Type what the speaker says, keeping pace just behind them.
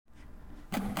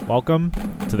Welcome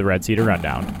to the Red Cedar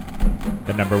Rundown,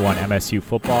 the number one MSU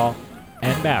football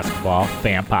and basketball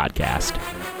fan podcast.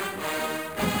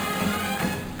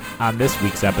 On this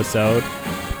week's episode,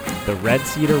 the Red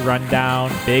Cedar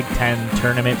Rundown Big Ten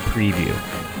Tournament Preview.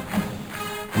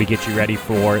 We get you ready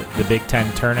for the Big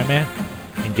Ten Tournament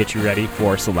and get you ready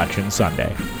for Selection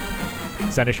Sunday.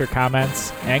 Send us your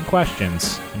comments and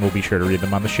questions, and we'll be sure to read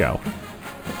them on the show.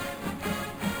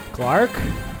 Clark?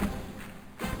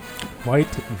 Quite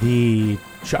the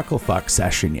chuckle fuck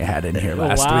session you had in here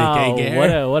last Wow, week,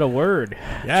 eh, what a word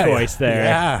choice there.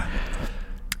 Yeah.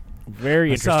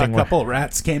 Very I saw interesting. a couple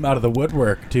rats came out of the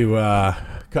woodwork to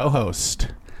co-host.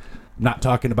 Not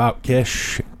talking about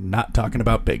Kish, not talking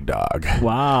about Big Dog.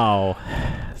 Wow.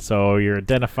 So you're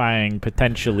identifying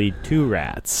potentially two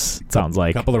rats, it sounds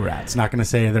like. A couple of rats. Not going to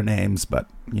say their names, but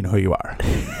you know who you are.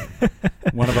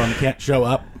 One of them can't show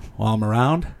up while I'm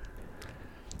around.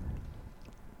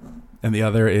 And the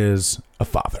other is a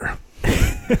father.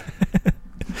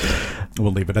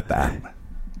 We'll leave it at that.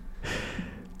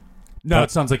 No, it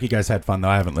sounds like you guys had fun, though.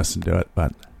 I haven't listened to it,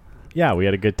 but Yeah, we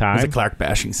had a good it time. was a Clark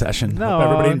bashing session. Hope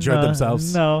everybody enjoyed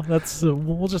themselves. No, that's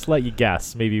we'll just let you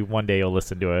guess. Maybe one day you'll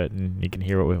listen to it and you can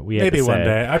hear what we had Maybe to say. one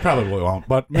day. I probably won't,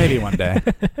 but maybe one day.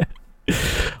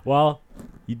 Well,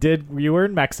 you were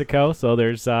in Mexico, so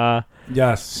there's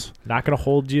Yes. not going to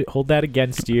hold that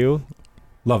against you.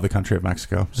 Love the country of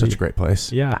Mexico. Such a great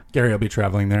place. Yeah. Gary will be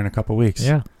traveling there in a couple weeks.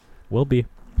 Yeah, will be.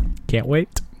 Can't wait.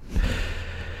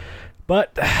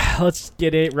 But let's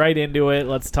get it right into it.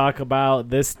 Let's talk about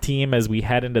this team as we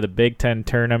head into the Big Ten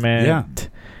tournament. Yeah.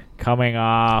 Coming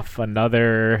off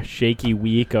another shaky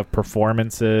week of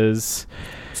performances.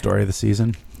 Story of the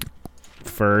season.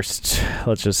 First,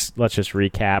 let's just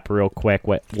recap real quick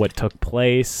what took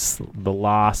place. The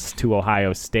loss to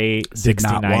Ohio State, Did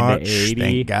not 69 watch, to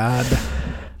 80. thank God.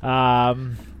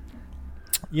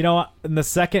 In the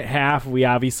second half, we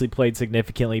obviously played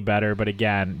significantly better, but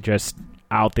again, just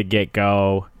out the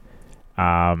get-go,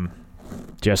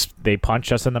 they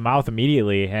punched us in the mouth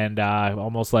immediately and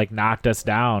almost like knocked us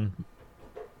down,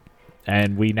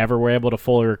 and we never were able to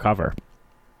fully recover.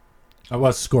 I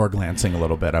was score glancing a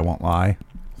little bit, I won't lie.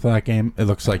 For that game, it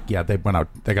looks like, they got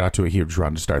out to a huge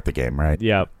run to start the game, right?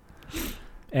 Yep.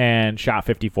 And shot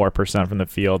 54% from the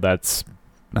field. That's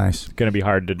Nice. going to be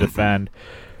hard to defend.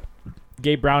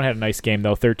 Gabe Brown had a nice game,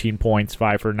 though. 13 points,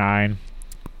 5 for 9.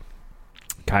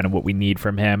 Kind of what we need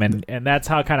from him. And that's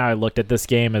how kind of I looked at this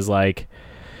game, is like,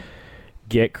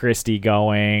 get Christie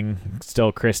going.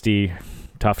 Still Christie,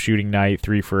 tough shooting night,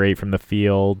 3 for 8 from the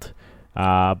field.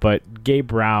 But Gabe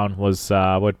Brown was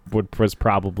what was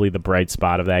probably the bright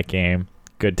spot of that game.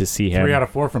 Good to see him. 3 out of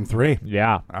 4 from 3.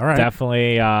 Yeah. All right.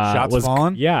 Definitely. Shots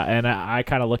falling? Yeah, and I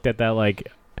kind of looked at that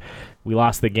like, we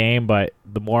lost the game, but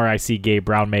the more I see Gabe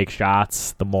Brown make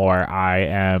shots, the more I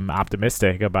am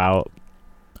optimistic about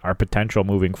our potential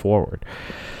moving forward.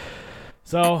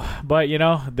 So, but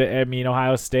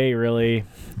Ohio State really,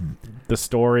 the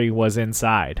story was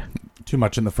inside. Too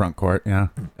much in the front court, yeah.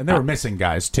 And they were missing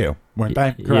guys, too, weren't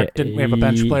they? Correct? Didn't we have a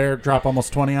bench player drop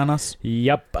almost 20 on us?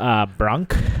 Yep,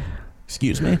 Brunk.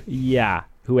 Excuse me? Yeah,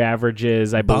 who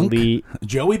averages, I Bunk? believe...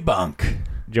 Joey Bunk.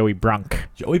 Joey Brunk.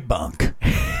 Joey Bunk.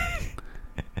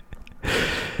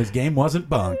 His game wasn't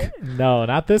bunk. No,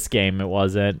 not this game, it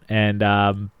wasn't. And,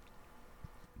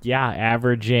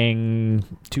 averaging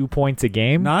 2 points a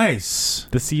game. Nice.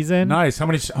 The season. Nice. How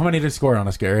many did he score on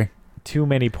us, Gary? Too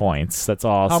many points. That's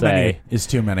all I'll How say. many is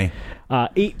too many?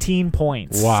 18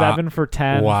 points. Wow. 7 for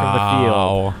 10 from the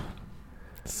field.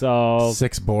 So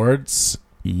 6 boards.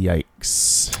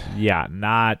 Yikes. yeah,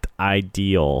 not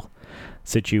ideal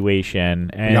situation.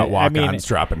 And We got walk-ons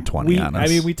dropping 20 on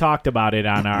us. we talked about it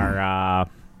on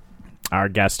our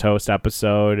guest host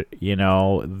episode.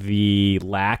 The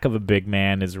lack of a big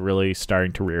man is really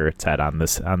starting to rear its head on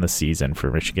the season for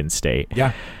Michigan State.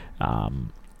 Yeah.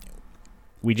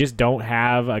 We just don't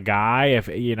have a guy. If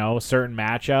certain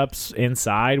matchups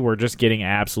inside, we're just getting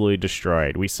absolutely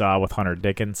destroyed. We saw with Hunter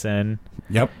Dickinson.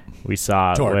 Yep. We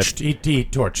saw Torched. He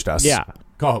torched us. Yeah.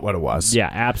 Call it what it was. Yeah,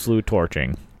 absolute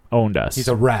torching. Owned us. He's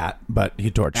a rat, but he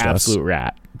torched us. absolute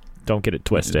rat. Don't get it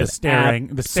twisted. The stare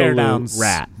Absolute downs.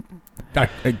 rat.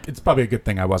 It's probably a good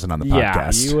thing I wasn't on the Yeah,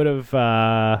 podcast. you would have.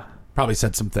 Probably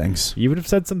said some things. You would have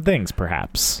said some things,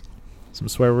 perhaps. Some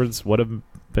swear words would have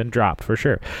been dropped for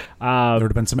sure. There would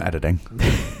have been some editing.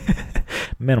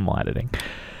 Minimal editing.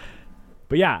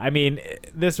 But yeah,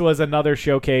 this was another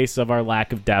showcase of our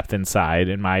lack of depth inside,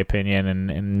 in my opinion,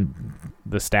 and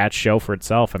the stats show for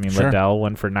itself. Sure. Liddell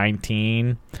went for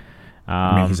 19.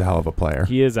 He's a hell of a player.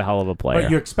 He is a hell of a player.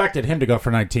 But you expected him to go for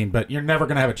 19, but you're never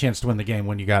going to have a chance to win the game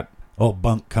when you got Old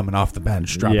Bunk coming off the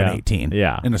bench, dropping 18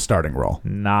 in a starting role.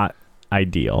 Not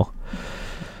ideal.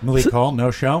 Malik Hall,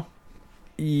 no-show.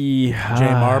 Yeah.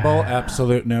 Jay Marble,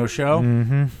 absolute no-show.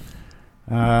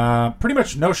 Mm-hmm. Pretty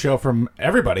much no-show from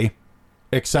everybody,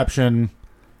 exception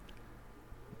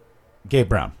Gabe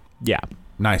Brown. Yeah.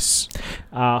 Nice.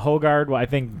 Hogard, well, I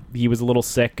think he was a little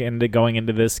sick going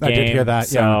into this game. I did hear that,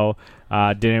 so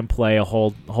didn't play a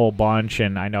whole bunch,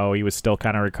 and I know he was still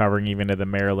kind of recovering even to the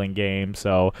Maryland game.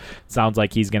 So it sounds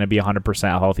like he's going to be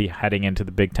 100% healthy heading into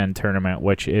the Big Ten tournament,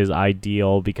 which is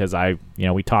ideal because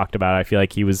we talked about it. I feel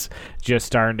like he was just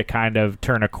starting to kind of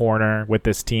turn a corner with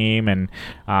this team and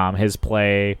his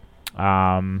play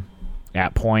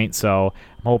at point. So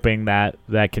I'm hoping that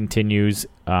continues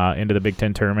into the Big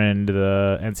Ten tournament, into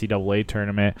the NCAA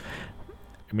tournament.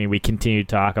 I mean, we continue to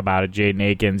talk about it. Jaden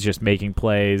Akins just making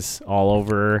plays all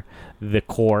over the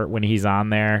court when he's on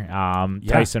there.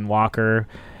 Tyson Walker,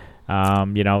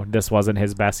 this wasn't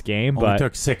his best game, Only but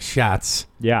took 6 shots.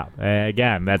 Yeah,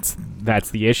 again, that's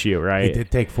the issue, right? He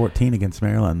did take 14 against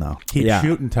Maryland, though. Keep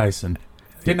shooting, Tyson.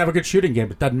 Didn't have a good shooting game,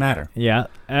 but it doesn't matter. Yeah,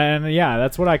 and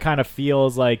that's what I kind of feel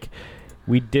is like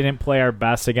we didn't play our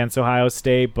best against Ohio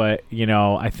State, but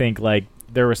I think like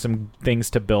there were some things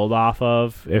to build off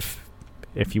of,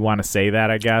 if you want to say that,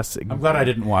 I guess. I'm glad I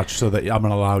didn't watch, so that I'm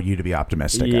going to allow you to be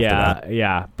optimistic. after that.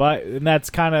 Yeah, but that's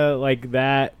kind of like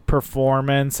that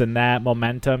performance and that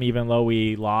momentum. Even though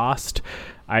we lost,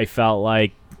 I felt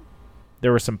like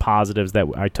there were some positives that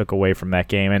I took away from that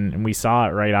game, and we saw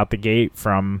it right out the gate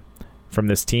from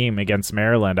this team against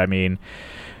Maryland. I mean,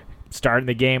 starting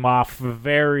the game off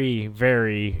very,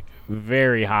 very,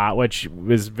 very hot, which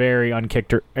was very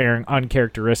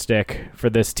uncharacteristic for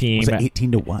this team. Was it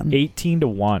 18-1?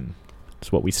 18-1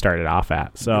 is what we started off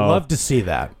at. So I'd love to see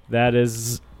that. That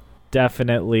is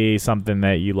definitely something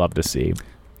that you love to see.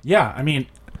 Yeah, I mean,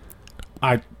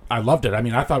 I loved it. I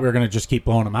mean, I thought we were going to just keep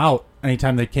blowing them out.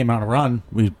 Anytime they came on a run,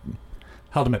 we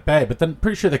held them at bay. But then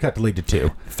pretty sure they cut the lead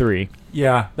to 3.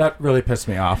 Yeah, that really pissed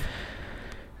me off.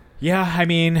 Yeah, I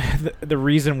mean, the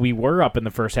reason we were up in the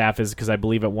first half is because I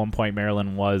believe at one point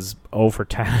Maryland was 0 for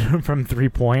 10 from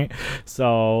 3-point.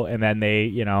 So, and then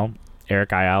they,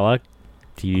 Eric Ayala,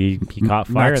 he caught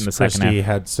fire in the second half. He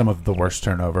had some of the worst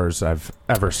turnovers I've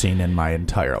ever seen in my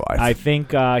entire life. I think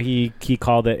he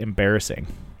called it embarrassing.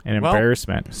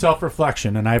 Embarrassment.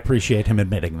 Self-reflection, and I appreciate him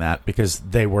admitting that because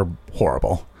they were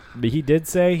horrible. He did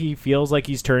say he feels like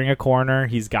he's turning a corner.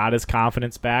 He's got his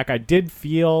confidence back. I did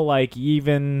feel like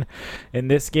even in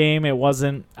this game, it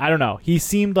wasn't... I don't know. He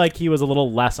seemed like he was a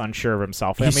little less unsure of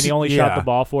himself. I mean, he only shot the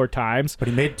ball 4 times. But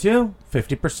he made 2.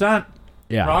 50%.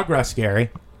 Yeah. Progress, Gary.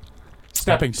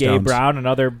 Stepping stones. Gabe Brown,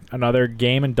 another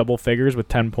game in double figures with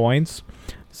 10 points.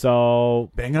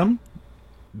 So... Bingham.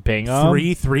 3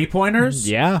 3-pointers?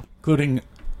 Yeah. Including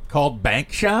called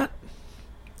bank shot.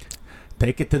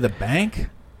 Take it to the bank.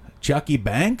 Chucky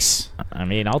Banks? I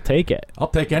mean, I'll take it. I'll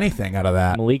take anything out of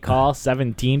that. Malik Hall,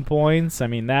 17 points. I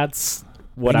mean, that's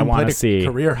what I want to see.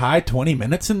 Career high 20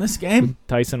 minutes in this game?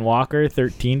 Tyson Walker,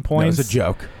 13 points. That was a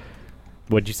joke.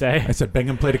 What'd you say? I said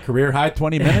Bingham played a career high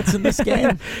 20 minutes in this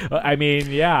game? I mean,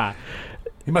 yeah.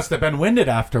 He must have been winded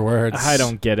afterwards. I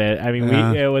don't get it. I mean,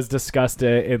 it was discussed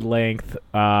in length,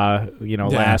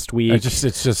 last week.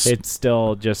 It's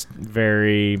still just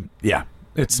very... Yeah.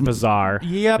 It's bizarre.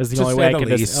 Yep, is the only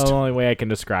way I can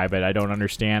describe it. I don't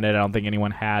understand it. I don't think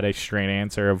anyone had a straight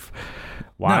answer of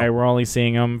why we're only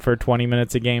seeing him for 20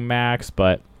 minutes a game max.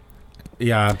 But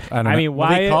yeah, I mean,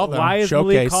 why is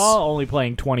Malik Hall only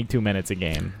playing 22 minutes a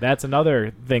game? That's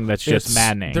another thing that's just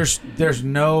maddening. There's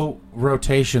no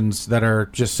rotations that are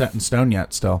just set in stone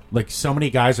yet. Still, like so many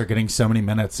guys are getting so many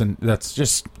minutes, and that's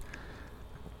just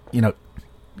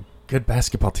good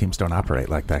basketball teams don't operate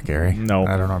like that, Gary. No.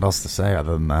 I don't know what else to say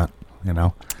other than that,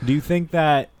 Do you think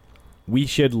that we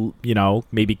should,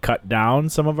 maybe cut down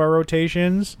some of our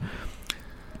rotations?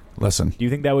 Listen. Do you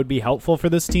think that would be helpful for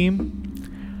this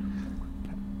team?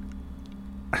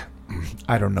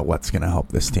 I don't know what's going to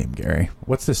help this team, Gary.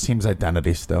 What's this team's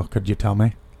identity still? Could you tell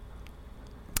me?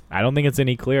 I don't think it's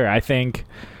any clearer. I think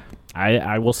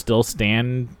I will still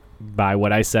stand by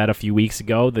what I said a few weeks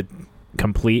ago. The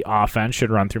complete offense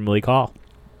should run through Malik Hall.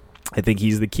 I think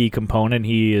he's the key component.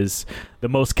 He is the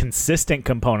most consistent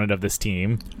component of this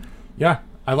team. Yeah,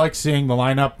 I like seeing the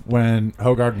lineup when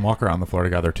Hogard and Walker are on the floor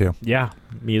together, too. Yeah,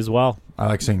 me as well. I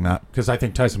like seeing that because I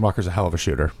think Tyson Walker's a hell of a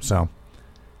shooter. So,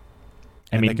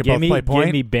 I mean, give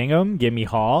me Bingham, give me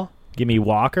Hall, give me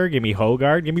Walker, give me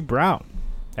Hogard, give me Brown.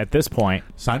 At this point,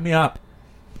 sign me up.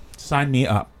 Sign me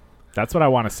up. That's what I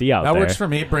want to see out there. That works for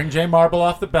me. Bring Jay Marble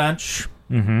off the bench.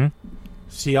 Mm-hmm.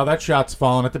 See how that shot's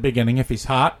falling at the beginning. If he's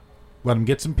hot, Let him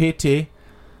get some PT.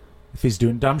 If he's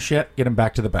doing dumb shit, get him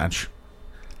back to the bench.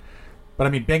 But I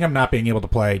mean, Bingham not being able to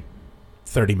play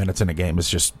 30 minutes in a game is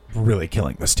just really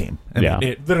killing this team.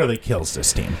 It literally kills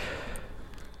this team.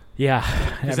 Yeah.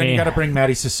 Because then you got to bring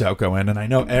Matty Sissoko in, and I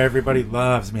know everybody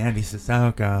loves Matty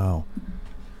Sissoko.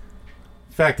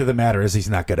 Fact of the matter is he's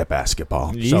not good at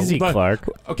basketball. Easy, Clark.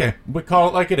 Okay, we call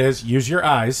it like it is. Use your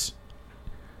eyes.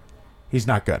 He's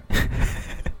not good.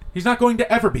 He's not going to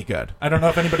ever be good. I don't know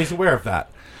if anybody's aware of that.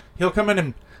 He'll come in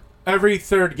and every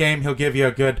third game he'll give you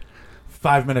a good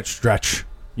 5-minute stretch,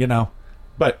 you know.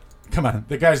 But come on,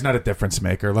 the guy's not a difference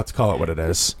maker. Let's call it what it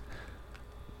is.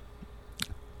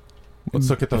 Let's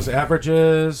look at those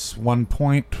averages. 1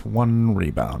 point, 1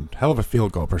 rebound. Hell of a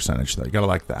field goal percentage, though. You gotta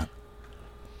like that.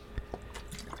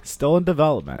 Still in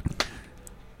development.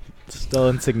 Still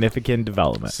in significant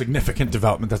development. Significant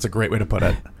development. That's a great way to put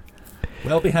it.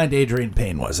 Well behind Adrian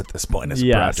Payne was at this point as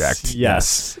a project.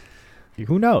 Yes.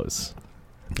 Who knows?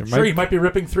 Sure, he might be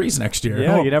ripping threes next year.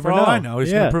 Yeah, you never for know. all I know,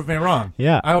 he's going to prove me wrong.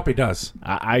 Yeah. I hope he does.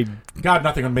 I God,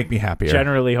 nothing would make me happier.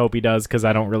 generally hope he does because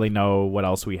I don't really know what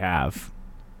else we have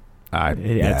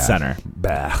at center.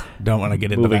 Bah. Don't want to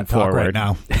get into Moving that talk forward. right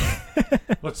now.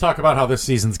 Let's talk about how this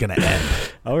season's going to end.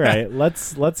 All right,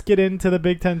 let's get into the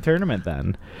Big Ten tournament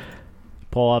then.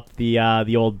 Pull up the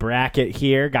old bracket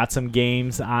here. Got some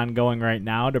games ongoing right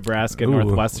now. Nebraska,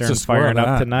 Northwestern firing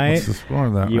up tonight. What's the score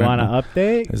of that? You want to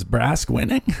update? Is Brask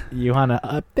winning? You want to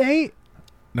update?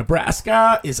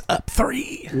 Nebraska is up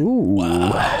 3. Ooh.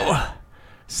 Wow.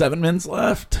 7 minutes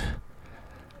left.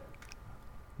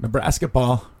 Nebraska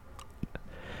ball.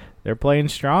 They're playing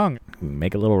strong.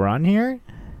 Make a little run here.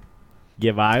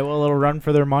 Give Iowa a little run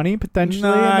for their money potentially.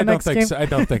 No, in the I don't next think game? so. I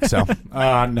don't think so.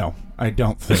 No, I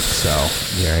don't think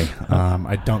so, Gary.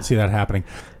 I don't see that happening.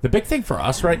 The big thing for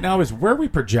us right now is where we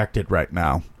projected right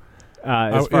now.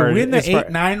 As Are we in the as far-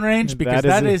 8-9 range? Because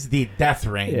that is the death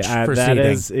range for that seeding.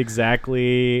 is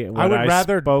exactly what I would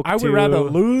rather to.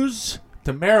 lose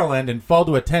to Maryland and fall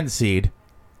to a 10 seed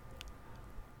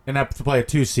and have to play a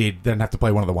 2 seed than have to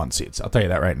play one of the 1 seeds. I'll tell you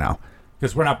that right now.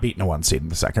 Because we're not beating a 1 seed in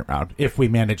the second round if we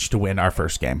manage to win our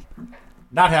first game.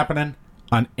 Not happening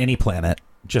on any planet,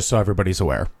 just so everybody's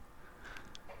aware.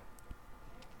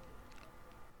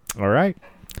 All right.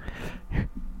 All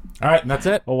right, and that's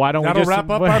it. Well, why don't That'll we just wrap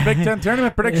up our Big Ten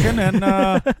tournament prediction, and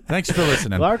thanks for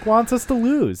listening. Clark wants us to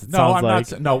lose. No, I'm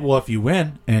not. No, well, if you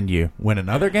win and you win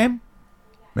another game,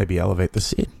 maybe elevate the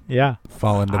seed. Yeah.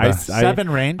 Fall into the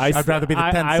 7 range. I'd rather be the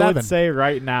 10-7. I would say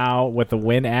right now, with a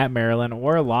win at Maryland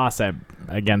or a loss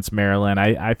against Maryland,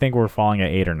 I think we're falling at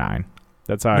 8 or 9.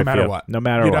 That's how I feel. No matter what. No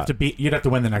matter you'd what. You'd have to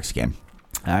win the next game.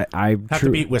 I have to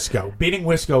beat Wisco. Beating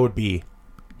Wisco would be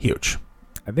huge.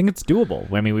 I think it's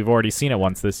doable. I mean, we've already seen it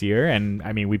once this year, and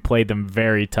I mean, we played them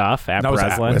very tough at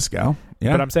Breslin. At Wisco.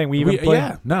 Yeah. But I'm saying we played.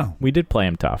 Yeah, no. We did play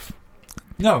them tough.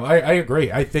 No, I agree.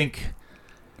 I think...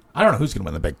 I don't know who's going to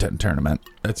win the Big Ten tournament.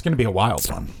 It's going to be a wild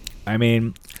one. I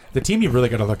mean... The team you really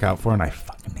got to look out for, and I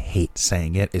fucking hate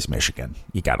saying it, is Michigan.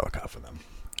 You got to look out for them.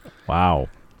 Wow.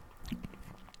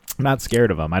 I'm not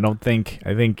scared of them. I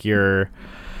think you're...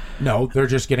 No, they're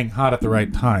just getting hot at the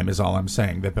right time is all I'm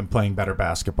saying. They've been playing better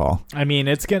basketball. I mean,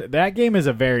 that game is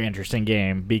a very interesting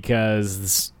game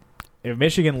because... If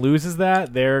Michigan loses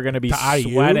that, they're going to be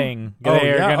sweating.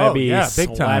 They're going to be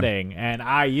sweating. And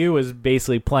IU is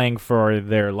basically playing for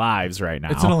their lives right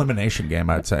now. It's an elimination game,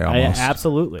 I'd say, almost.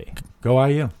 Absolutely. Go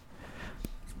IU.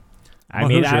 I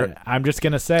mean, I'm just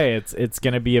going to say it's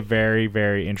going to be a very,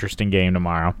 very interesting game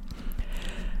tomorrow.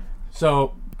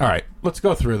 So, all right, let's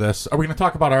go through this. Are we going to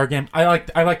talk about our game? I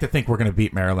like to think we're going to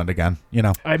beat Maryland again, you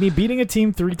know. I mean, beating a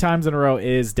team 3 times in a row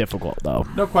is difficult, though.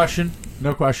 No question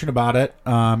about it.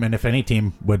 And if any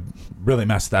team would really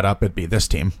mess that up, it'd be this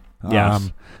team.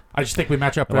 Yes. I just think we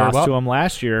match up very well. Lost to them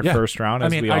last year, first round. I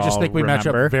just think we match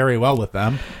up very well with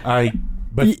them.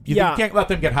 But you can't let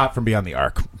them get hot from beyond the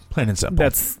arc. Plain and simple.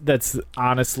 That's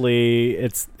honestly,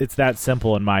 it's that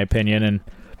simple in my opinion, and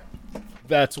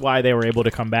that's why they were able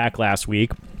to come back last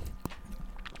week.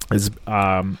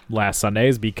 Last Sunday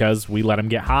is because we let them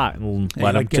get hot and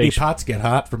let them take Potts get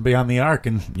hot from beyond the arc,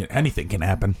 and anything can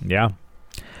happen. Yeah.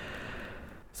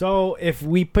 So if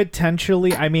we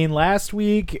potentially, I mean, last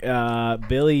week,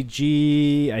 Billy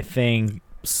G, I think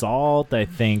Salt, I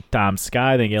think Tom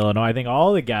Sky, I think Illinois, I think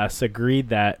all the guests agreed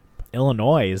that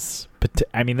Illinois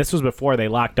I mean, this was before they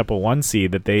locked up a 1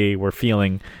 seed, that they were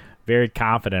feeling very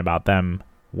confident about them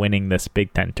winning this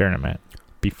Big Ten tournament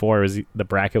before the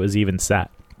bracket was even set.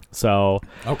 So,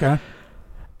 okay.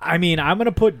 I mean, I'm going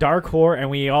to put Dark Horse, and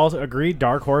we all agreed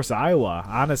Dark Horse Iowa,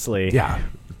 honestly. Yeah.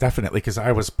 definitely, because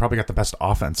Iowa's probably got the best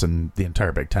offense in the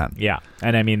entire Big Ten. Yeah,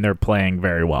 and I mean they're playing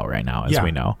very well right now, as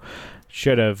we know.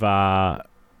 Should have and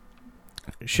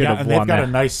won they've got that. a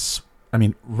nice. I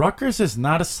mean, Rutgers is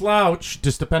not a slouch.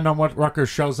 Just depend on what Rutgers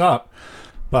shows up.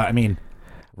 But I mean,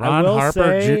 Ron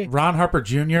Harper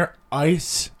Jr.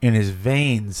 ice in his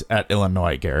veins at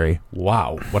Illinois. Gary,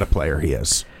 wow, what a player he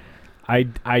is. I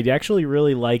actually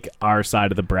really like our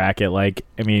side of the bracket. Like,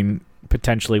 I mean,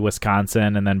 potentially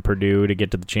Wisconsin and then Purdue to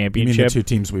get to the championship. You mean the two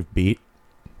teams we've beat?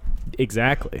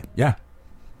 Exactly. Yeah.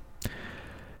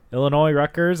 Illinois,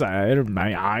 Rutgers,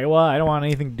 Iowa. I don't want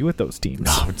anything to do with those teams.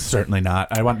 No, it's certainly not.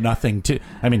 I want nothing to.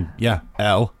 I mean, yeah,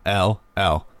 L.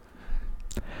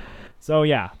 So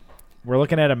yeah, we're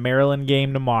looking at a Maryland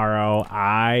game tomorrow.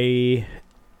 I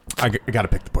got to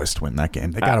pick the boys to win that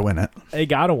game. They got to win it. They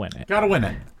got to win it. Got to win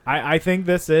it. I think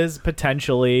this is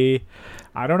potentially.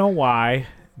 I don't know why.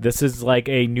 This is like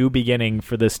a new beginning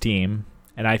for this team.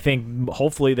 And I think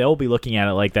hopefully they'll be looking at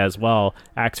it like that as well.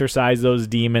 Exercise those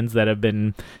demons that have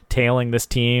been tailing this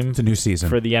team. It's a new season.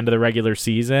 For the end of the regular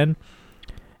season.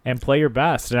 And play your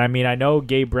best. And I mean, I know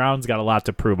Gabe Brown's got a lot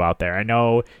to prove out there. I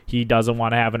know he doesn't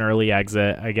want to have an early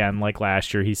exit again like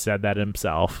last year. He said that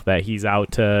himself, that he's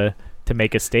out to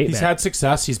make a statement. He's had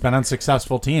success. He's been on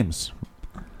successful teams.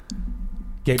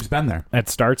 Gabe's been there. It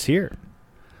starts here.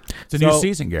 It's a new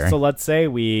season, Gary. So let's say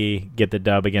we get the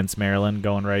dub against Maryland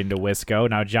going right into Wisco.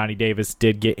 Now, Johnny Davis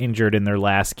did get injured in their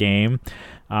last game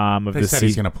of they the said season.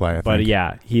 He's going to play, But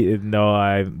yeah,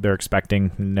 they're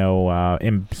expecting no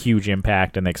huge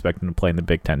impact, and they expect him to play in the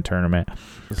Big Ten tournament.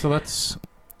 So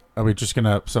are we just going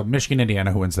to... So Michigan,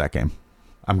 Indiana, who wins that game?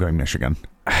 I'm going Michigan.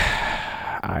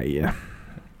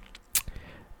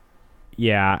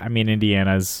 Yeah, I mean,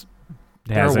 Indiana's...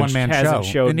 They're a one-man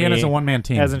show. Indiana's a one-man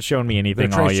team. Hasn't shown me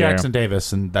anything all year. Jackson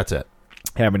Davis, and that's it.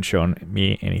 Haven't shown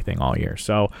me anything all year.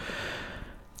 So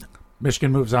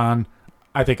Michigan moves on.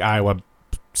 I think Iowa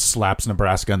slaps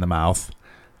Nebraska in the mouth.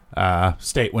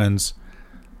 State wins.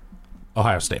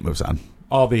 Ohio State moves on.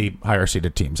 All the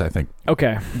higher-seeded teams, I think.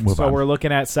 Okay, so on. we're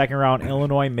looking at second round: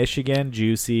 Illinois, Michigan,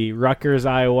 juicy; Rutgers,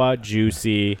 Iowa,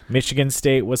 juicy; Michigan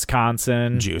State,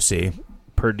 Wisconsin, juicy;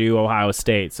 Purdue, Ohio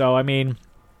State. So I mean,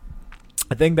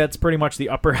 I think that's pretty much the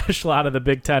upper echelon of the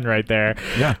Big Ten right there.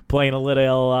 Yeah, playing a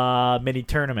little mini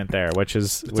tournament there, which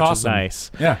is awesome.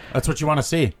 Nice. Yeah, that's what you want to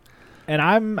see. And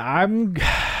I'm.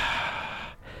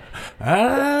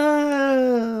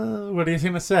 What are you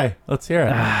going to say? Let's hear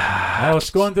it.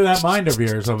 What's going through that mind of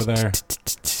yours over there?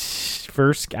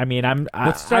 First, I mean,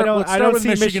 let's start with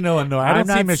Michigan, Illinois. I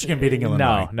don't see Michigan beating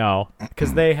Illinois. No,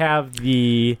 because they have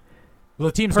the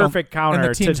teams perfect counter. And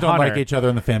the teams to don't Hunter. like each other,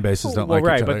 and the fan bases don't like each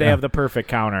other. But they have the perfect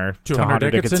counter to Hunter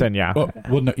Dickinson. Yeah. Well,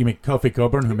 no, you mean Kofi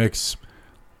Coburn, who makes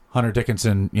Hunter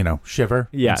Dickinson, shiver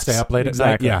and stay up late at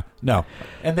night? Yeah. No.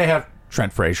 And they have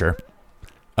Trent Frazier,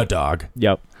 a dog.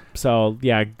 Yep. So,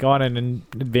 yeah, go on and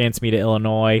advance me to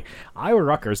Illinois. Iowa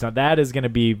Rutgers. Now, that is going to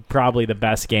be probably the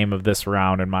best game of this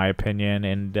round, in my opinion.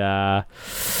 And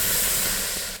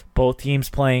both teams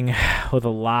playing with a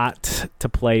lot to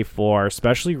play for,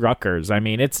 especially Rutgers. I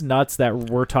mean, it's nuts that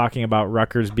we're talking about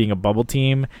Rutgers being a bubble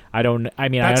team.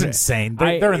 That's insane.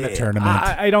 They're in the tournament.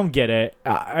 I don't get it.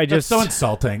 That's so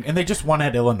insulting. And they just won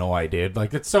at Illinois, dude.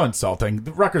 Like, it's so insulting.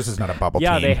 Rutgers is not a bubble team.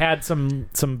 Yeah, they had some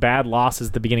bad losses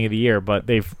at the beginning of the year, but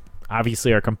they've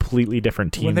obviously are a completely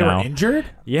different team when they now. Were injured?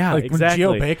 Yeah, like exactly.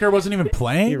 When Geo Baker wasn't even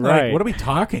playing? You're right. What are we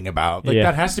talking about?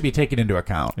 That has to be taken into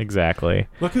account. Exactly.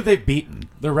 Look who they've beaten.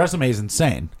 Their resume is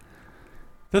insane.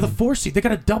 They're the 4 seed. They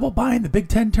got a double bye in the Big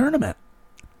Ten tournament.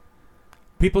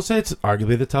 People say it's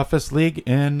arguably the toughest league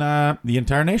in the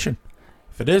entire nation.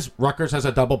 If it is, Rutgers has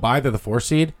a double bye. They're the 4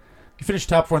 seed. You finish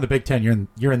top 4 in the Big Ten,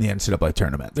 you're in the NCAA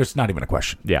tournament. There's not even a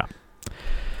question. Yeah.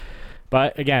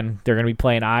 But, again, they're going to be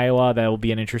playing Iowa. That will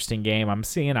be an interesting game. I'm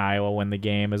seeing Iowa win the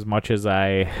game as much as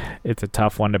it's a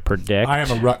tough one to predict. I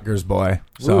am a Rutgers boy.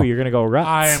 So Ooh, you're going to go Rutgers.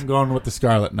 I am going with the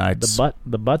Scarlet Knights. The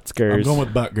Butskers. I'm going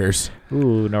with Butgers.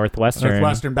 Ooh,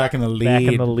 Northwestern back in the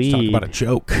lead. Let's talk about a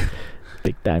joke.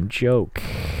 Big time joke.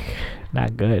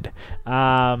 Not good.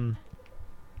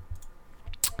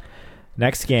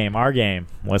 Next game, our game,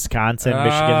 Wisconsin,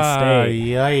 Michigan State.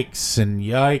 Yikes and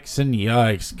yikes and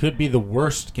yikes. Could be the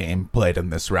worst game played in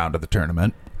this round of the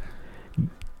tournament.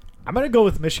 I'm going to go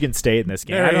with Michigan State in this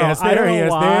game. There he is. I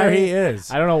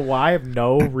don't know why. I have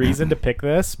no reason to pick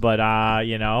this, but, I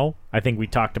think we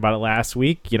talked about it last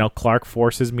week. Clark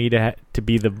forces me to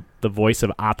be the voice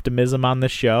of optimism on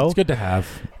this show. It's good to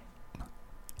have.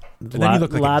 And then you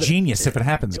look like a genius if it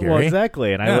happens, Gary. Well,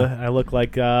 exactly. And I look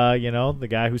like, the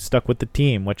guy who stuck with the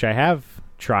team, which I have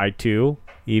tried to.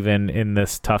 even in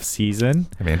this tough season.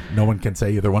 I mean, no one can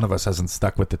say either one of us hasn't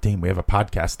stuck with the team. We have a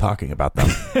podcast talking about them.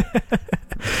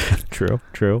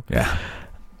 True. Yeah.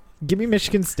 Give me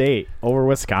Michigan State over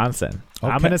Wisconsin.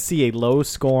 Okay. I'm going to see a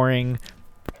low-scoring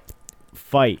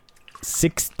fight,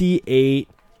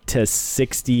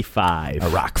 68-65. A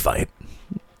rock fight.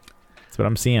 That's what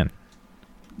I'm seeing.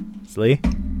 Slee?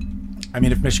 I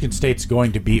mean, if Michigan State's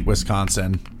going to beat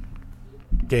Wisconsin,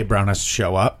 Gabe Brown has to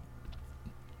show up.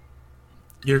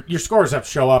 Your scorers have to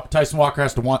show up. Tyson Walker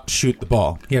has to want to shoot the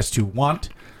ball. He has to want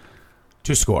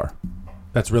to score.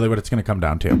 That's really what it's going to come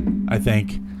down to. I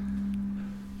think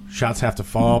shots have to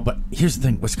fall. But here's the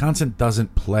thing. Wisconsin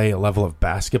doesn't play a level of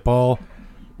basketball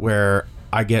where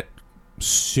I get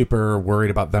super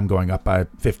worried about them going up by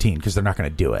 15 because they're not going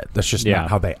to do it. That's just not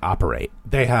how they operate.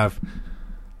 They have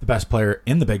the best player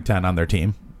in the Big Ten on their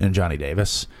team in Johnny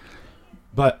Davis.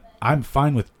 But I'm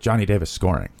fine with Johnny Davis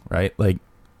scoring, right? Like,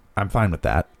 I'm fine with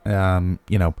that.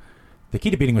 The key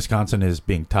to beating Wisconsin is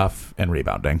being tough and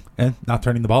rebounding and not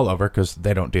turning the ball over because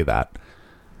they don't do that.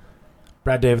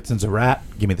 Brad Davidson's a rat.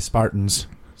 Give me the Spartans.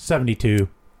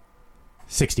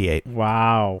 72-68.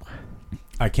 Wow.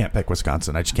 I can't pick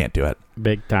Wisconsin. I just can't do it.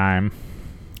 Big time.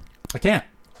 I can't.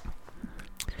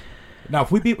 Now,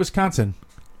 if we beat Wisconsin,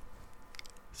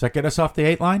 does that get us off the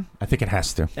 8 line? I think it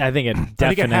has to. I think it I think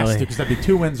definitely it has to because that'd be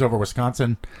 2 wins over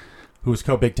Wisconsin, who was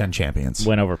co-Big Ten champions.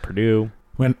 win over Purdue.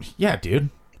 Yeah, dude.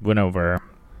 Win over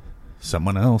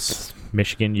Someone else.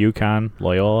 Michigan, UConn,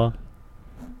 Loyola.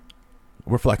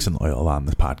 We're flexing Loyola on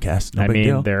this podcast. No I big mean,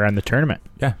 deal. they're in the tournament.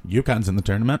 Yeah, UConn's in the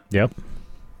tournament. Yep.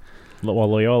 Well,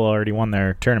 Loyola already won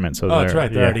their tournament, so that's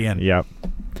right. They're already in. Yep.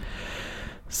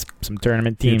 Some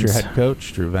tournament teams. Future head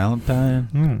coach Drew Valentine.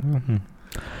 Mm-hmm.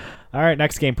 All right,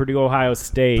 next game, Purdue, Ohio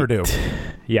State. Purdue.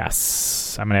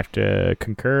 Yes, I'm gonna have to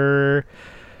concur.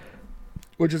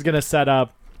 We're just gonna set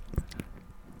up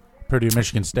Purdue,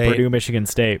 Michigan State. Purdue, Michigan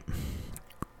State.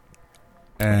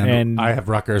 And I have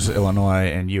Rutgers,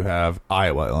 Illinois, and you have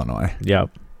Iowa, Illinois.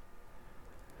 Yep.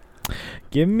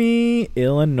 Give me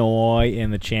Illinois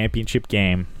in the championship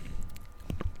game.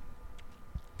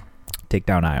 Take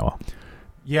down Iowa.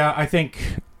 Yeah, I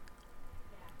think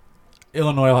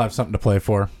Illinois will have something to play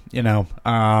for.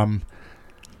 I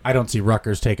don't see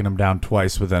Rutgers taking them down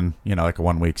twice within, like a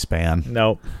 1 week span.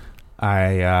 Nope.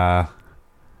 I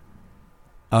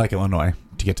like Illinois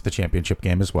to get to the championship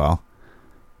game as well.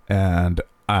 And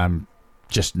I'm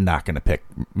just not going to pick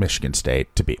Michigan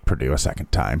State to beat Purdue a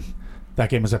second time. That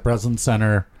game was at Breslin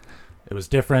Center. It was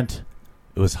different.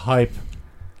 It was hype.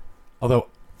 Although,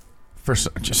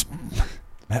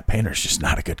 Matt Painter's just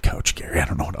not a good coach, Gary. I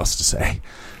don't know what else to say.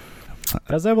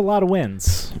 Does have a lot of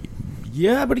wins.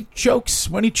 Yeah, but he chokes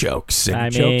when he chokes.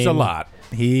 And he chokes a lot.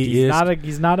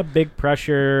 He's not a big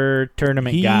pressure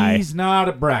tournament guy. He's not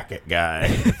a bracket guy.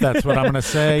 If that's what I'm going to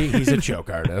say. He's a choke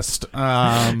artist.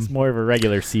 He's more of a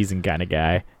regular season kind of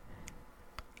guy.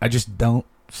 I just don't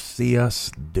see us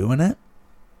doing it.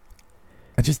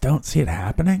 I just don't see it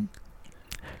happening.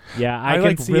 Yeah, I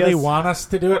really want us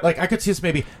to do it. Like, I could see us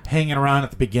maybe hanging around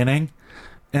at the beginning,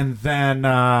 and then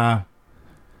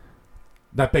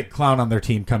that big clown on their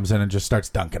team comes in and just starts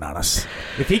dunking on us.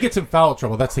 If he gets in foul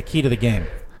trouble, that's the key to the game.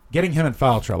 Getting him in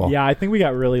foul trouble. Yeah, I think we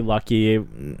got really lucky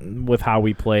with how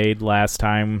we played last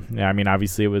time. I mean,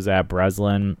 obviously it was at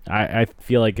Breslin. I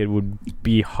feel like it would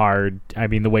be hard. I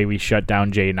mean, the way we shut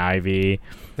down Jaden Ivey.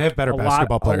 They have better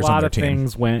basketball players on their team. A lot of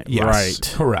things went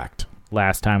right. Correct.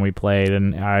 Last time we played,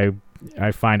 and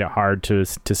I find it hard to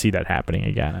see that happening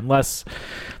again. Unless,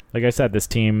 like I said, this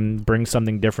team brings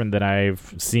something different than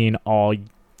I've seen all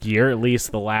year, at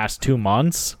least the last 2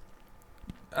 months.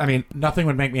 I mean, nothing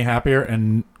would make me happier,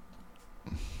 and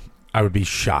I would be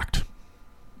shocked.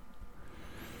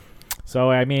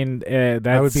 So, I mean,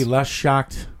 I would be less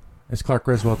shocked, as Clark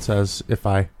Griswold says, if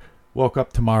I woke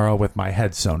up tomorrow with my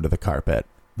head sewn to the carpet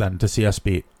than to see us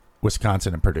beat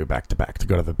Wisconsin and Purdue back-to-back to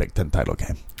go to the Big Ten title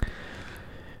game.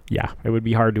 Yeah, it would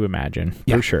be hard to imagine,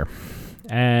 for sure.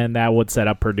 And that would set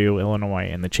up Purdue, Illinois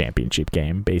in the championship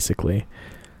game, basically.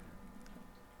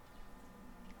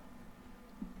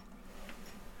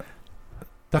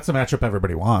 That's the matchup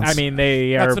everybody wants. I mean,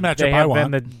 they That's the matchup I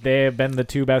want. They have been the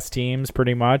two best teams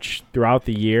pretty much throughout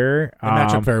the year. They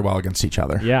match up very well against each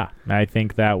other. Yeah, I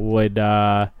think that would...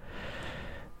 I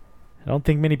don't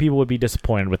think many people would be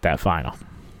disappointed with that final.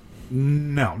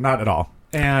 No, not at all.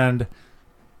 And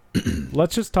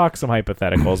let's just talk some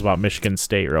hypotheticals about Michigan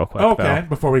State real quick. Okay,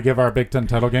 before we give our Big Ten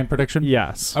title game prediction?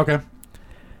 Yes. Okay.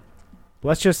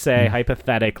 Let's just say,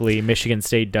 hypothetically, Michigan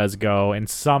State does go and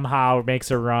somehow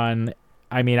makes a run.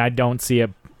 I mean, I don't see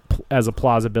it as a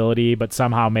plausibility, but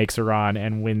somehow makes a run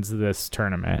and wins this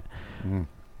tournament.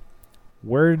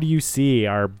 Where do you see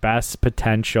our best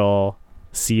potential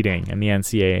seeding in the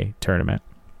NCAA tournament?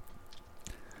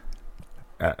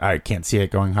 I can't see it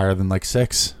going higher than like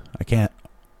 6. I can't.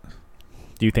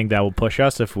 Do you think that will push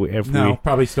us if we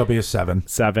probably still be a 7.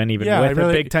 7 even with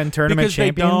a Big Ten tournament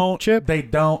championship? They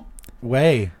don't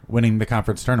weigh winning the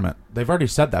conference tournament. They've already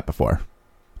said that before.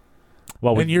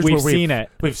 Well, we've seen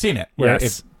it. We've seen it. Where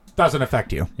Yes. it doesn't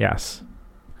affect you. Yes.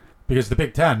 Because the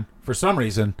Big Ten, for some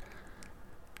reason,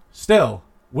 still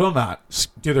will not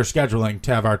do their scheduling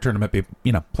to have our tournament be,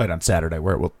 played on Saturday,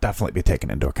 where it will definitely be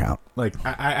taken into account. Like,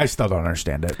 I still don't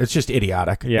understand it. It's just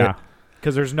idiotic. Yeah.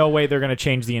 Because there's no way they're going to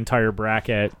change the entire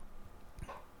bracket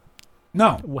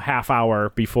No. half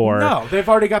hour before. No, they've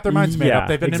already got their minds made Yeah, up.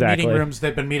 They've been exactly. in meeting rooms.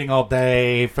 They've been meeting all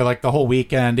day for like the whole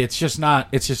weekend. It's just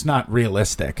not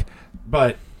realistic.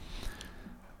 But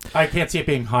I can't see it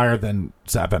being higher than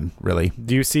 7, really.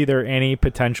 Do you see there any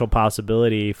potential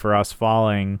possibility for us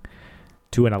falling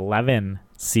to an 11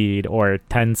 seed or a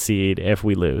 10 seed if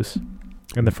we lose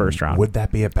in the first round? Would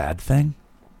that be a bad thing?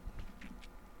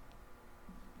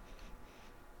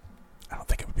 I don't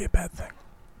think it would be a bad thing.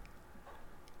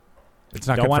 It's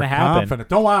not Don't good wanna for happen. confidence.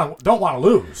 Don't want to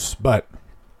lose, but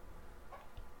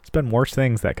It's been worse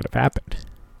things that could have happened.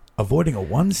 avoiding a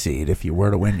 1 seed if you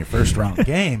were to win your first round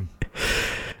game.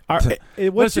 What's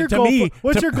listen, your to goal? me-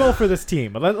 What's to- your goal for this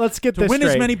team? Let's get To this win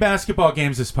straight. as many basketball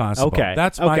games as possible. Okay,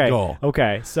 That's my okay, goal.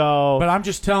 Okay, so But I'm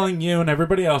just telling you and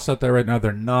everybody else out there right now,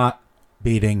 they're not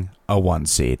beating a 1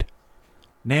 seed.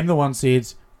 Name the 1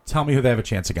 seeds. Tell me who they have a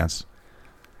chance against.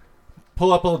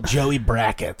 Pull up old Joey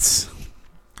Brackets.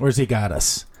 Where's he got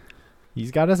us? he's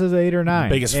got us as 8 or 9.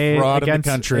 Biggest fraud in the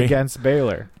country. against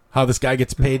Baylor. How this guy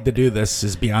gets paid to do this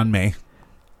is beyond me.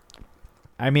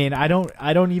 I mean, I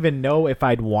don't even know if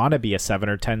I'd want to be a 7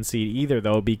 or 10 seed either,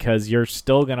 though, because you're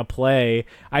still gonna play.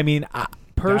 I mean, I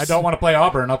don't want to play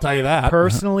Auburn. I'll tell you that.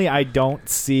 personally, I don't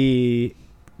see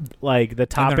like the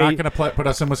top And they're 8. not going to put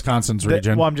us in Wisconsin's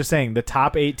region. Well, I'm just saying the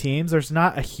top 8 teams. There's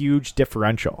not a huge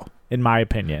differential, in my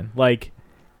opinion. Like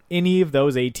any of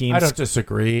those 8 teams, I don't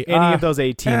disagree. any of those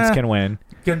 8 teams can win.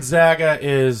 Gonzaga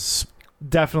is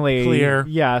Definitely clear.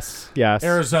 Yes.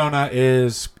 Arizona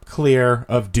is clear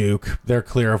of Duke. They're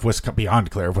clear of beyond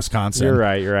clear of Wisconsin. You're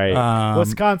right. Wisconsin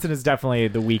Wisconsin is definitely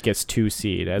the weakest 2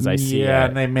 seed, as I see Yeah, it.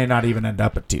 and they may not even end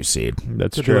up at 2 seed.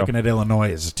 That's Could true. be looking at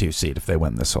Illinois as a 2 seed if they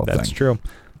win this whole That's thing. true.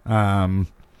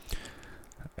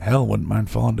 Hell, wouldn't mind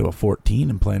falling to a 14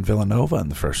 and playing Villanova in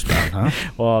the first round, huh?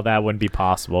 Well, that wouldn't be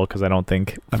possible because I don't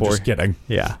think. I'm just kidding.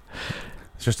 Yeah.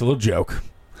 It's just a little joke.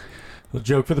 A little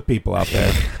joke for the people out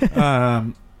there.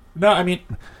 No, I mean,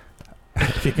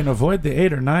 if you can avoid the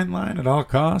 8 or 9 line at all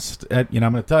costs, I'm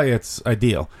going to tell you it's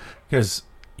ideal. Because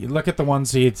you look at the 1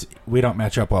 seeds, we don't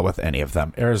match up well with any of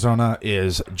them. Arizona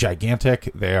is gigantic.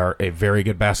 They are a very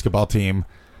good basketball team.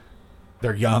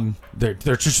 They're young. They're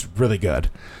just really good.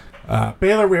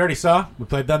 Baylor, we already saw. We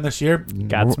played them this year.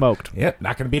 Got smoked. Yeah,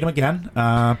 not going to beat them again.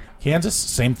 Kansas,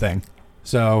 same thing.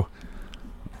 So,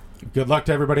 good luck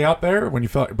to everybody out there when you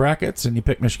fill out your brackets and you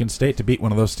pick Michigan State to beat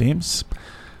one of those teams.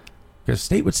 Because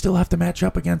State would still have to match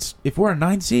up against, if we're a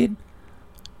 9 seed,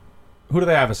 who do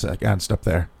they have us against up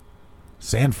there?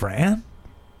 San Fran?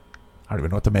 I don't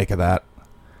even know what to make of that.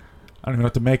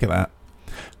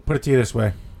 Put it to you this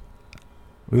way.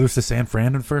 We lose to San Fran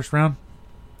in the first round?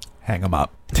 Hang them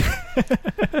up.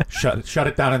 Shut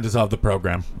it down and dissolve the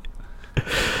program.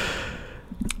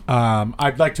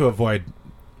 I'd like to avoid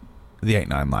the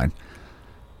 8-9 line.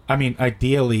 I mean,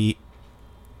 ideally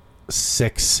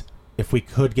 6. If we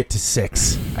could get to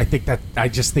 6, I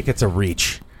just think it's a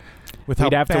reach. With how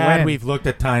We'd have to bad win. we've looked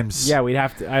at times. Yeah, we'd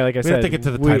have to. Like I We'd said, have to get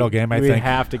to the title game, I we'd think.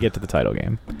 have to get to the title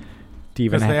game to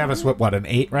even Because they have us, what, an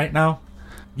 8 right now?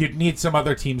 You'd need some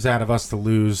other teams out of us to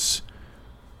lose.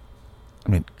 I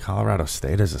mean, Colorado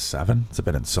State is a 7. It's a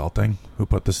bit insulting. Who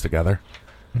put this together?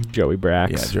 Joey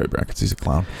Brax. Yeah, Joey Brackets. He's a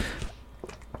clown.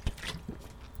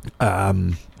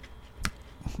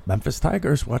 Memphis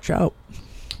Tigers, watch out.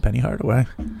 Penny Hardaway.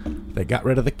 They got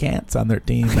rid of the Cants on their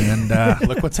team, and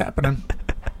look what's happening.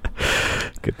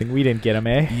 Good thing we didn't get him,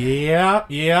 eh? Yep.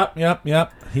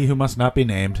 He who must not be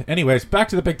named. Anyways, back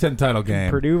to the Big Ten title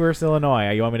game. Purdue versus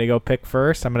Illinois. You want me to go pick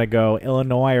first? I'm going to go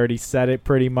Illinois. I already said it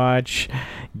pretty much.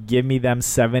 Give me them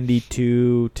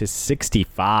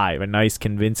 72-65. A nice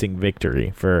convincing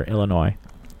victory for Illinois.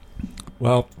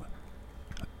 Well,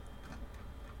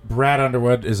 Brad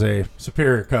Underwood is a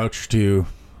superior coach to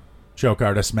joke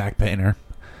artist Matt Painter,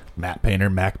 Mac Painter,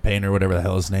 whatever the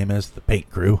hell his name is, the Paint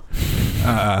Crew.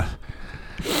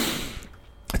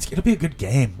 It's going to be a good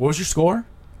game. What was your score?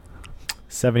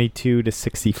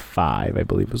 72-65, I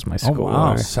believe was my Oh, score.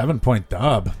 wow. 7-point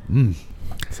dub.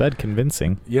 Said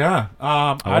convincing. Yeah.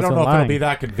 I don't wasn't know if lying. it'll be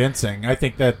that convincing. I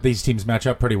think that these teams match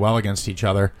up pretty well against each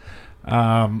other.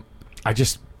 I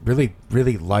just really,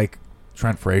 really like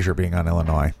Trent Frazier being on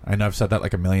Illinois. I know I've said that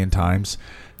like a million times,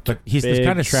 but he's this Big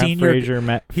kind of Trent senior Frazier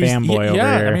fanboy over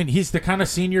yeah, here. I mean, he's the kind of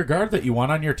senior guard that you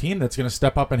want on your team that's going to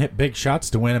step up and hit big shots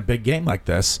to win a big game like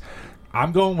this.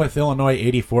 I'm going with Illinois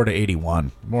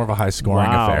 84-81. More of a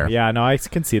high-scoring affair. Yeah, no, I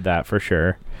can see that for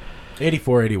sure.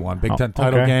 84-81. Big Ten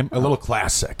title okay. game. A little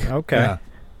classic. Okay. Yeah.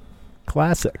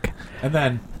 Classic. And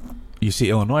then you see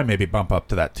Illinois maybe bump up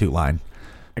to that 2 line.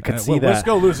 I could see that.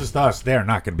 Wisco loses to us. They're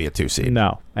not going to be a 2 seed.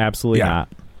 No, absolutely Yeah. not.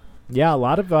 Yeah, a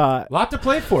lot of Lot to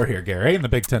play for here, Gary, in the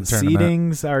Big Ten tournament.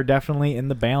 seedings are definitely in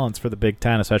the balance for the Big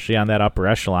Ten, especially on that upper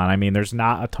echelon. I mean, there's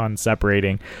not a ton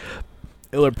separating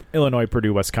Illinois,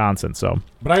 Purdue, Wisconsin. So,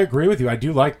 But I agree with you. I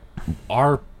do like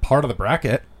our part of the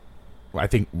bracket. I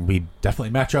think we definitely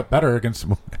match up better against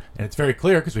them. And it's very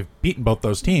clear because we've beaten both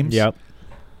those teams. yep.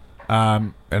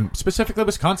 And specifically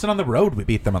Wisconsin on the road, we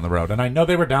beat them on the road. And I know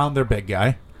they were down their big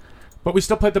guy, but we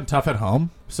still played them tough at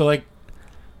home. So, like,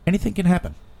 anything can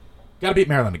happen. Got to beat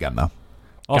Maryland again, though.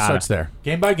 All Gotta. starts there.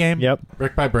 Game by game. Yep.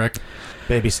 Brick by brick.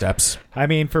 Baby steps. I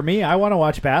mean, for me, I want to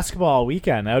watch basketball all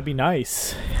weekend. That would be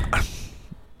nice.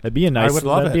 That'd be a nice. I would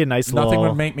love that'd it. be a nice Nothing little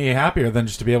would make me happier than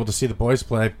just to be able to see the boys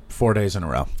play 4 days in a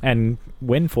row. and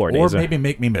win 4 days. Or maybe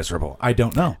make me miserable. I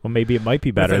don't know. well, maybe it might be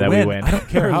If better they that we win. I don't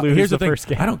care Or how. lose Here's the the thing. first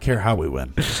game. I don't care how we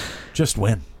win. Just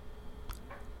win.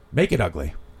 Make it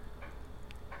ugly.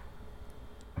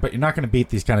 But you're not going to beat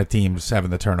these kind of teams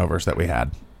having the turnovers that we had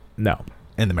No,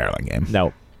 in the Maryland game,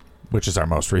 no. which is our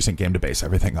most recent game to base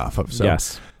everything off of. So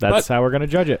Yes, that's how we're going to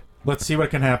judge it. let's see what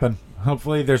can happen.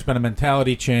 Hopefully there's been a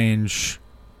mentality change.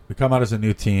 We come out as a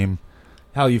new team.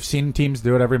 Hell, you've seen teams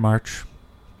do it every March.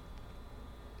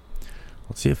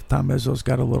 Let's see if Tom Izzo's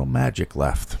got a little magic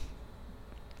left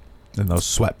in those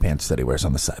sweatpants that he wears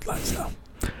on the sidelines, though.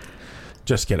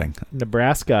 Just kidding.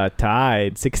 Nebraska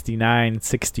tied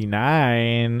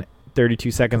 69-69.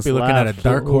 32 seconds We're left. looking at a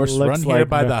dark horse Looks run here like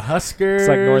by the Huskers. Looks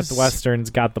like Northwestern's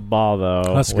got the ball,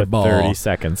 though, Husker with ball. 30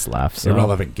 seconds left. So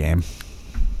Irrelevant game.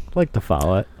 I'd like to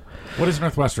follow it. What is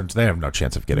Northwestern's? They have no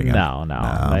chance of getting in. No.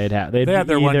 They'd They had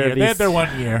their be one either year. of They had these- their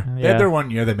 1 year. They Yeah. had their 1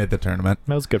 year. They made the tournament.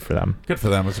 That was good for them. Good for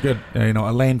them. It was good.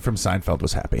 Elaine from Seinfeld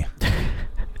was happy.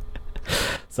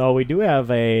 So we do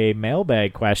have a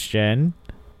mailbag question,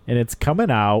 and it's coming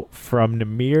out from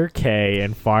Namir K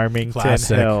in Farmington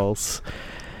Classic. Hills.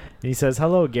 And he says,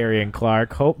 "Hello, Gary and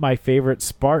Clark. Hope my favorite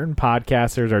Spartan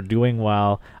podcasters are doing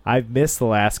well. I've missed the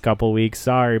last couple weeks.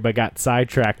 Sorry, but got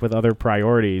sidetracked with other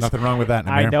priorities. Nothing wrong with that,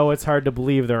 I Namir. know it's hard to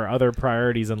believe there are other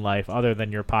priorities in life other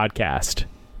than your podcast."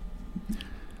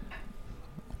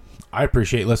 I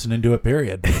appreciate listening to it,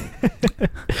 period.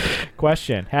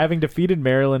 Question: having defeated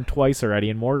Maryland twice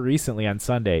already and more recently on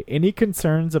Sunday, any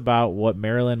concerns about what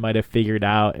Maryland might have figured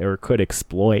out or could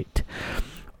exploit?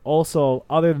 Also,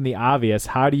 other than the obvious,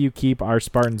 how do you keep our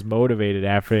Spartans motivated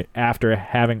after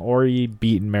having already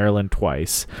beaten Maryland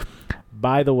twice?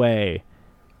 By the way,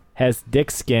 has Dick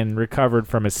Skin recovered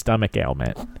from his stomach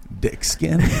ailment? Dick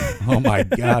Skin? Oh, my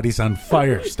God. He's on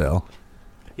fire still.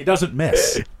 He doesn't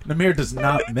miss. Namir does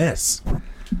not miss.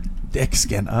 Dick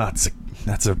Skin. Oh,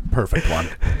 that's a perfect one.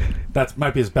 That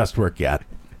might be his best work yet.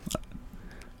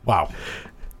 Wow.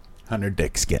 Hunter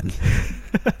Dick Skin.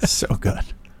 So good.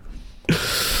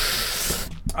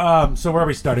 So where are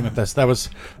we starting with this? There's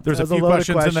a few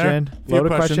questions in there. Loaded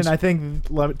question. I think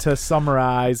to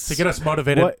summarize, to get us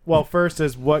motivated. First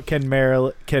is what can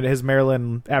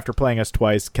Maryland, after playing us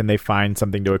twice, can they find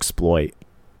something to exploit?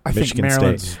 I think Michigan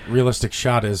Maryland's State. realistic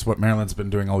shot is what Maryland's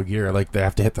been doing all year. Like, they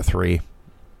have to hit the 3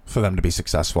 for them to be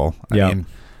successful. I mean,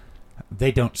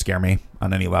 they don't scare me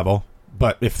on any level.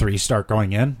 But if 3 start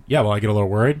going in, yeah, will I get a little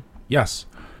worried? Yes.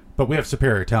 But we have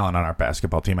superior talent on our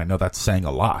basketball team. I know that's saying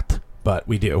a lot, but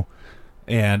we do.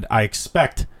 And I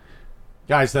expect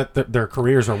guys that their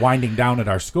careers are winding down at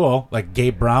our school, like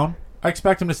Gabe Brown, I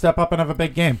expect him to step up and have a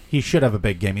big game. He should have a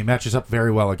big game. He matches up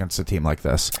very well against a team like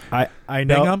this. I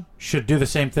know. Bingham should do the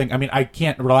same thing. I mean, I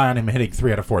can't rely on him hitting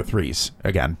 3 out of 4 threes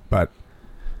again, but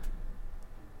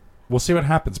we'll see what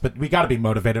happens. But we got to be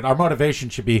motivated. Our motivation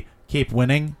should be keep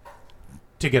winning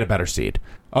to get a better seed.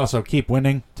 Also, keep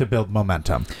winning to build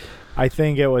momentum. I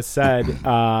think it was said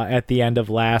at the end of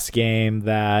last game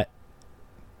that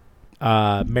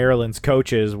Maryland's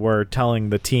coaches were telling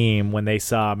the team when they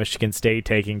saw Michigan State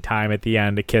taking time at the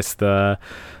end to kiss the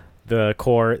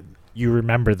court, you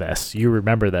remember this,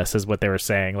 is what they were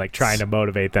saying, like trying to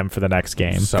motivate them for the next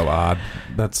game. So odd.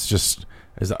 That's just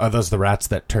Are those the rats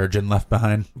that Turgeon left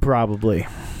behind? Probably.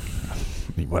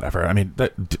 Whatever. I mean,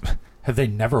 have they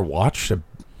never watched a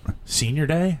Senior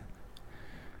Day?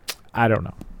 I don't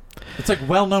know. It's like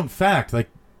well-known fact. Like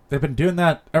they've been doing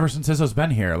that ever since Izzo's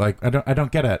been here. Like I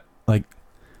don't get it. Like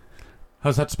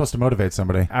how's that supposed to motivate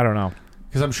somebody? I don't know.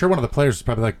 Because I'm sure one of the players is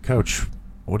probably like, Coach,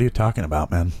 what are you talking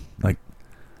about, man? Like,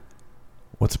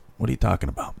 what are you talking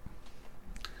about?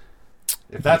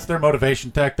 If that's their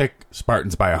motivation tactic,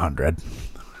 Spartans by 100.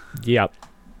 Yep.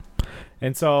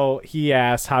 And so he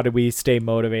asked, how do we stay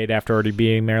motivated after already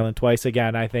beating Maryland twice?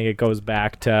 Again, I think it goes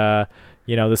back to,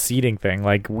 the seeding thing.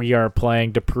 Like, we are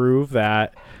playing to prove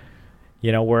that,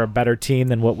 we're a better team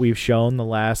than what we've shown the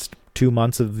last 2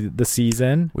 months of the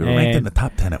season. We were ranked in the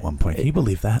top 10 at one point. Can you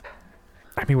believe that?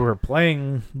 I mean, we were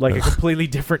playing like a completely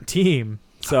different team.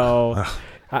 So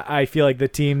I feel like the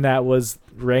team that was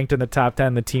ranked in the top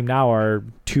 10, the team now are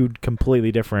two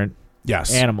completely different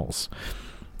animals.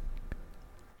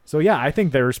 So, yeah, I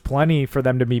think there's plenty for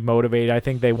them to be motivated. I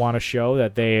think they want to show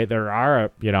that there are,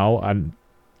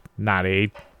 not a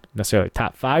necessarily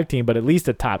top 5 team, but at least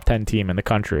a top 10 team in the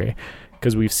country,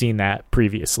 because we've seen that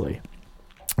previously.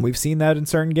 We've seen that in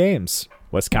certain games.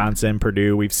 Wisconsin,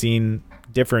 Purdue, we've seen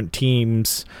different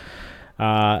teams,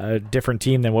 a different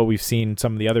team than what we've seen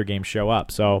some of the other games show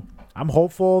up. So I'm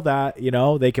hopeful that,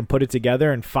 they can put it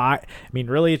together and fight. I mean,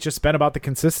 really, it's just been about the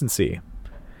consistency.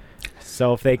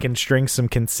 So if they can string some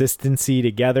consistency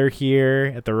together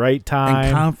here at the right time.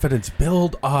 And confidence,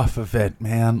 build off of it,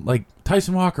 man. Like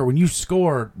Tyson Walker, when you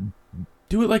score,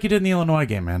 do it like you did in the Illinois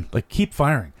game, man. Like keep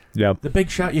firing. Yep. The big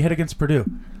shot you hit against Purdue.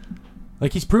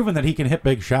 Like he's proven that he can hit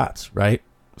big shots, right?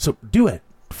 So do it.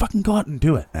 Fucking go out and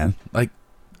do it, man. Like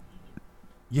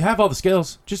you have all the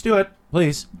skills. Just do it,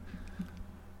 please.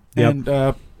 Yep.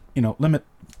 And limit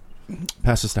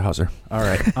passes to Hauser. All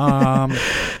right.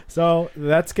 So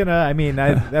that's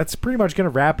that's pretty much gonna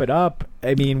wrap it up.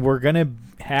 I mean, we're gonna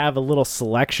have a little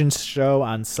selection show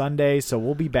on Sunday, so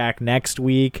we'll be back next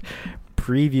week,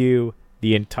 preview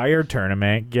the entire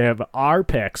tournament, give our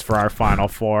picks for our Final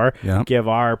Four, give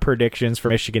our predictions for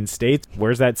Michigan State.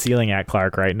 Where's that ceiling at,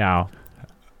 Clark, right now?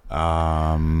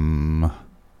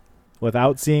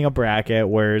 Without seeing a bracket,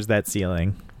 where's that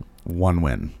ceiling? 1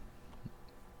 win.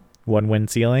 1 win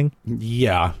ceiling?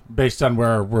 Yeah, based on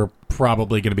where we're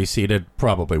probably going to be seated,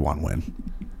 probably 1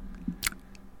 win.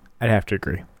 I'd have to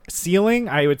agree. Ceiling,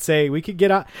 I would say we could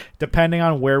get out, depending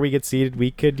on where we get seated,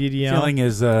 we could, Ceiling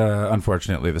is,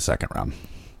 unfortunately, the second round.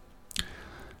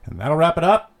 And that'll wrap it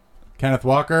up. Kenneth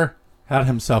Walker had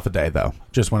himself a day, though.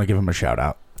 Just want to give him a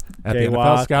shout-out. At the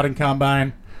NFL Scouting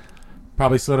Combine,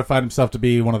 probably solidified himself to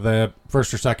be one of the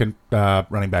first or second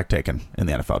running back taken in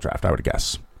the NFL draft, I would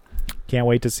guess. Can't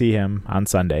wait to see him on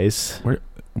Sundays.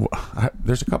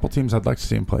 There's a couple teams I'd like to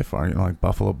see him play for, like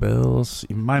Buffalo Bills,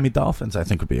 even Miami Dolphins, I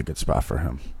think would be a good spot for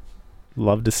him.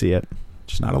 Love to see it.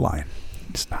 Just not a Lion.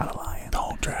 Just not a Lion.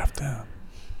 Don't draft him.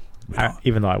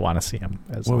 Even though I want to see him.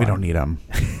 We don't need him.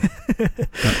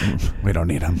 We don't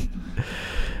need him.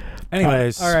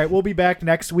 Anyways. All right, we'll be back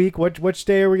next week. Which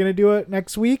day are we going to do it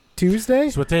next week? Tuesday?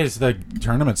 So what day does the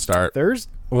tournament start?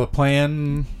 Thursday? Well, the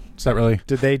play-in... Is that really?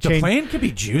 Did they change? The play-in could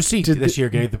be juicy this year,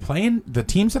 Gabe. The play-in, the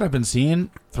teams that I've been seeing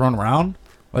thrown around,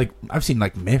 like I've seen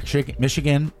like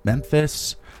Michigan,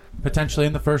 Memphis, potentially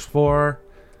in the first 4.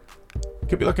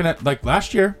 Could be looking at like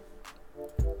last year.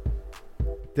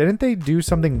 Didn't they do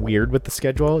something weird with the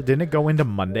schedule? Didn't it go into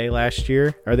Monday last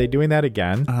year? Are they doing that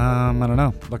again? I don't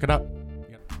know. Look it up.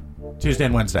 Tuesday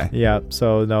and Wednesday. Yeah.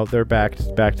 So no, they're back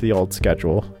to the old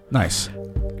schedule. Nice.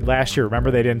 Last year,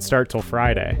 remember they didn't start till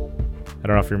Friday. I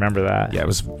don't know if you remember that. Yeah, it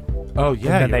was. Oh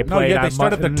yeah, and then they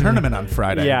started the tournament on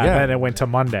Friday. Yeah, then it went to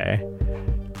Monday.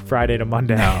 Friday to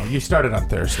Monday. No, you started on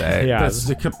Thursday. Yeah.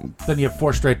 Then you have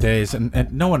 4 straight days,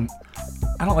 and no one.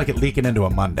 I don't like it leaking into a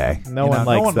Monday. No one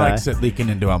likes it leaking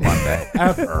into a Monday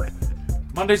ever.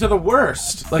 Mondays are the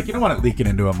worst. Like you don't want it leaking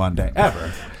into a Monday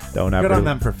ever. Don't ever. Good on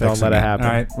them for fixing Don't let it happen.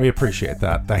 All right, we appreciate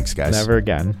that. Thanks, guys. Never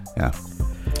again. Yeah.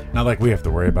 Not like we have to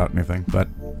worry about anything, but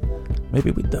maybe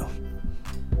we do.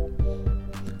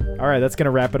 All right, that's going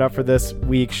to wrap it up for this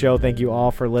week's show. Thank you all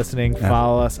for listening. Yeah.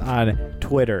 Follow us on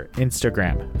Twitter,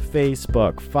 Instagram,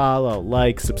 Facebook. Follow,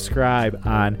 like, subscribe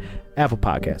on Apple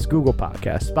Podcasts, Google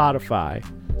Podcasts, Spotify,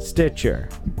 Stitcher,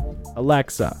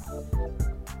 Alexa.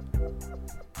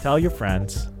 Tell your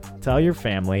friends, tell your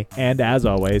family, and as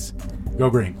always,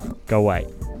 go green. Go white.